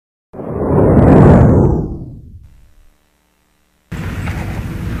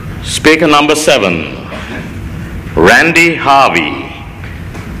Speaker number 7, Randy Harvey.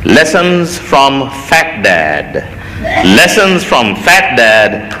 Lessons from Fat Dad. Lessons from Fat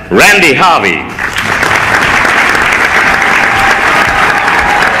Dad, Randy Harvey.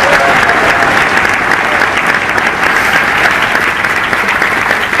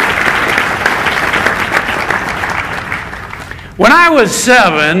 When I was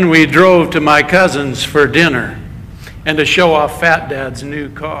 7, we drove to my cousin's for dinner and to show off Fat Dad's new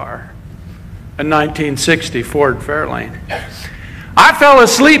car, a 1960 Ford Fairlane. I fell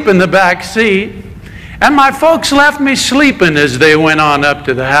asleep in the back seat, and my folks left me sleeping as they went on up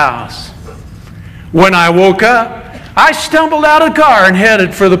to the house. When I woke up, I stumbled out of the car and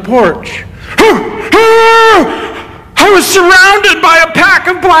headed for the porch. I was surrounded by a pack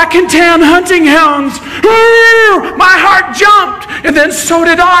of black and tan hunting hounds. My heart jumped, and then so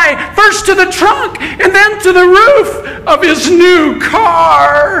did I, first to the trunk and then to the roof of his new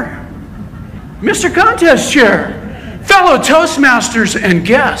car. Mr. Contest Chair, fellow Toastmasters and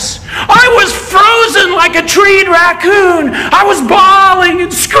guests, I was frozen like a treed raccoon. I was bawling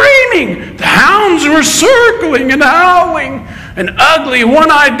and screaming. The hounds were circling and howling. An ugly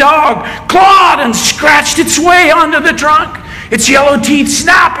one-eyed dog clawed and scratched its way onto the trunk, its yellow teeth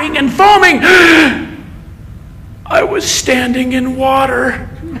snapping and foaming. I was standing in water.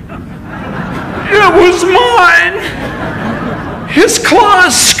 It was mine. His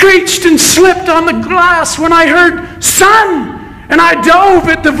claws screeched and slipped on the glass when I heard, "Son!" and I dove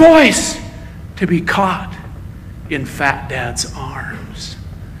at the voice to be caught in Fat Dad's arms.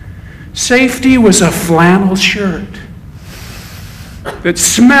 Safety was a flannel shirt that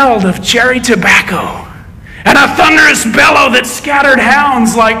smelled of cherry tobacco and a thunderous bellow that scattered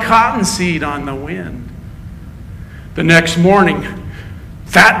hounds like cottonseed on the wind. The next morning,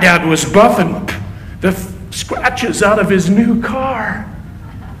 Fat Dad was buffing the scratches out of his new car.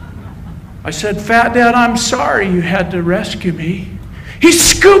 I said, "Fat Dad, I'm sorry you had to rescue me." He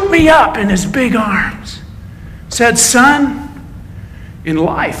scooped me up in his big arms, said, "Son, in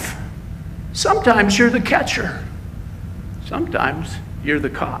life, sometimes you're the catcher. Sometimes you're the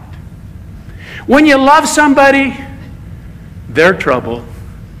caught. When you love somebody, their trouble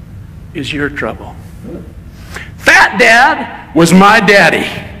is your trouble." Fat Dad was my daddy,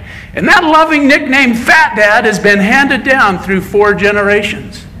 and that loving nickname Fat Dad has been handed down through 4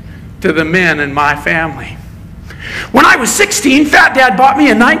 generations to the men in my family. When I was 16, Fat Dad bought me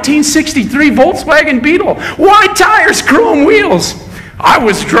a 1963 Volkswagen Beetle, wide tires, chrome wheels. I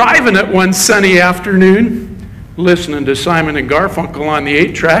was driving it one sunny afternoon, listening to Simon and Garfunkel on the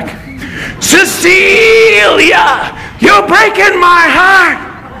 8-track. "Cecilia, you're breaking my heart."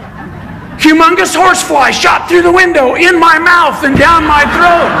 Humongous horsefly shot through the window, in my mouth and down my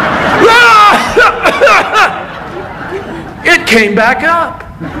throat. It came back up,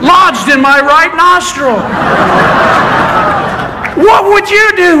 lodged in my right nostril. What would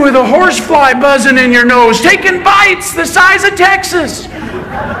you do with a horsefly buzzing in your nose, taking bites the size of Texas?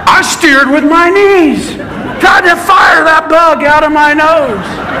 I steered with my knees, tried to fire that bug out of my nose.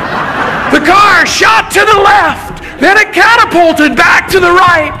 The car shot to the left, then it catapulted back to the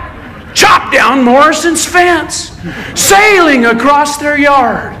right, chopped down Morrison's fence, sailing across their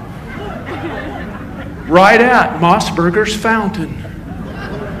yard, right at Mossberger's fountain,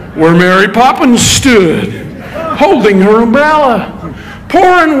 where Mary Poppins stood, holding her umbrella,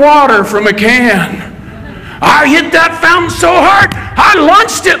 pouring water from a can. I hit that fountain so hard, I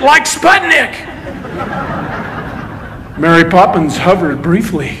launched it like Sputnik. Mary Poppins hovered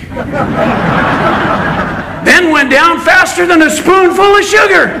briefly, then went down faster than a spoonful of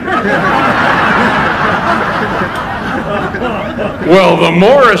sugar. Well, the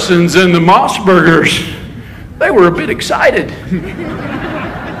Morrisons and the Mossbergers, they were a bit excited.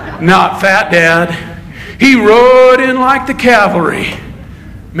 Not Fat Dad. He rode in like the cavalry,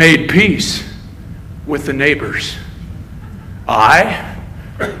 made peace with the neighbors. I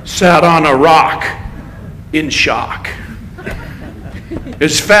sat on a rock in shock.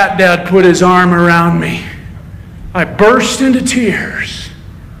 As Fat Dad put his arm around me, I burst into tears.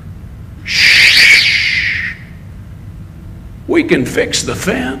 "Shh. We can fix the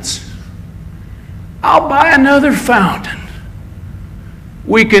fence. I'll buy another fountain.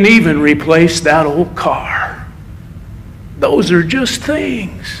 We can even replace that old car. Those are just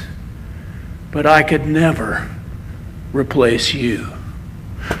things. But I could never replace you.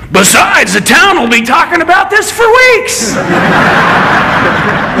 Besides, the town will be talking about this for weeks."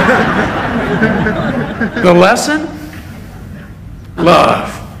 The lesson?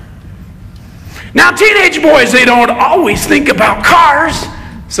 Love. Now, teenage boys, they don't always think about cars.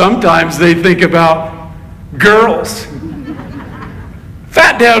 Sometimes they think about girls.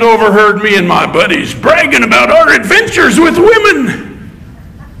 Fat Dad overheard me and my buddies bragging about our adventures with women.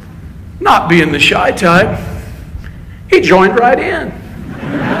 Not being the shy type, he joined right in.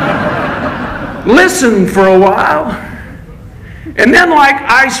 Listened for a while, and then, like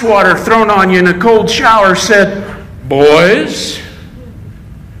ice water thrown on you in a cold shower, said, "Boys,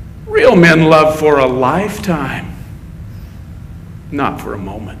 real men love for a lifetime, not for a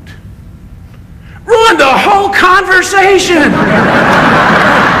moment." Ruined the whole conversation.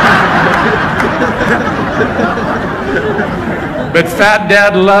 But Fat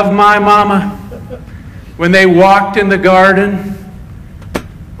Dad loved my mama when they walked in the garden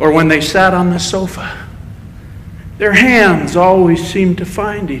or when they sat on the sofa. Their hands always seemed to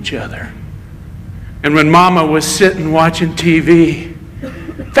find each other. And when Mama was sitting watching TV,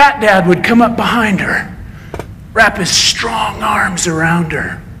 Fat Dad would come up behind her, wrap his strong arms around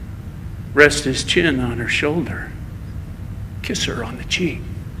her, rest his chin on her shoulder, kiss her on the cheek.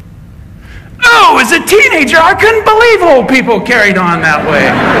 Oh, as a teenager, I couldn't believe old people carried on that way.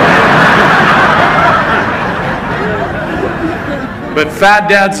 But Fat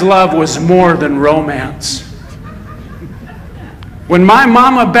Dad's love was more than romance. When my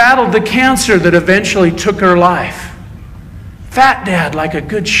mama battled the cancer that eventually took her life, Fat Dad, like a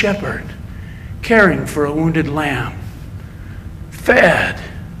good shepherd, caring for a wounded lamb, fed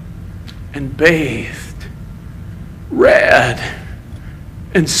and bathed, read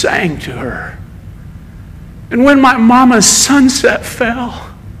and sang to her. And when my mama's sunset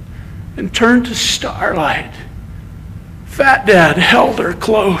fell and turned to starlight, Fat Dad held her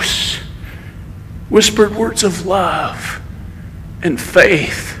close, whispered words of love and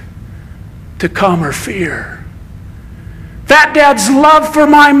faith to calm her fear. Fat Dad's love for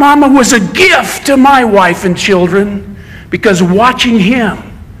my mama was a gift to my wife and children, because watching him,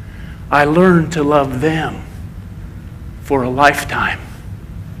 I learned to love them for a lifetime.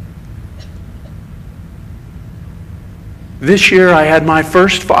 This year I had my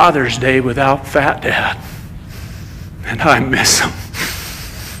first Father's Day without Fat Dad, and I miss him.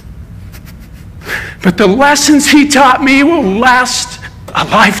 But the lessons he taught me will last a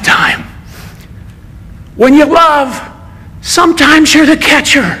lifetime. When you love, sometimes you're the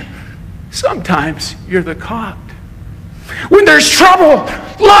catcher, sometimes you're the caught. When there's trouble,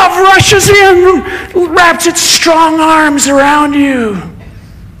 love rushes in, wraps its strong arms around you.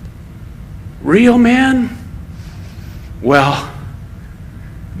 Real men, well,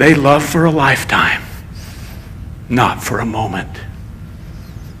 they love for a lifetime, not for a moment.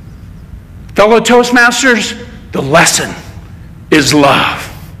 Fellow Toastmasters, the lesson is love.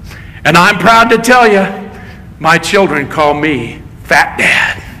 And I'm proud to tell you, my children call me Fat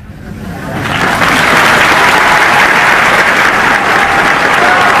Dad.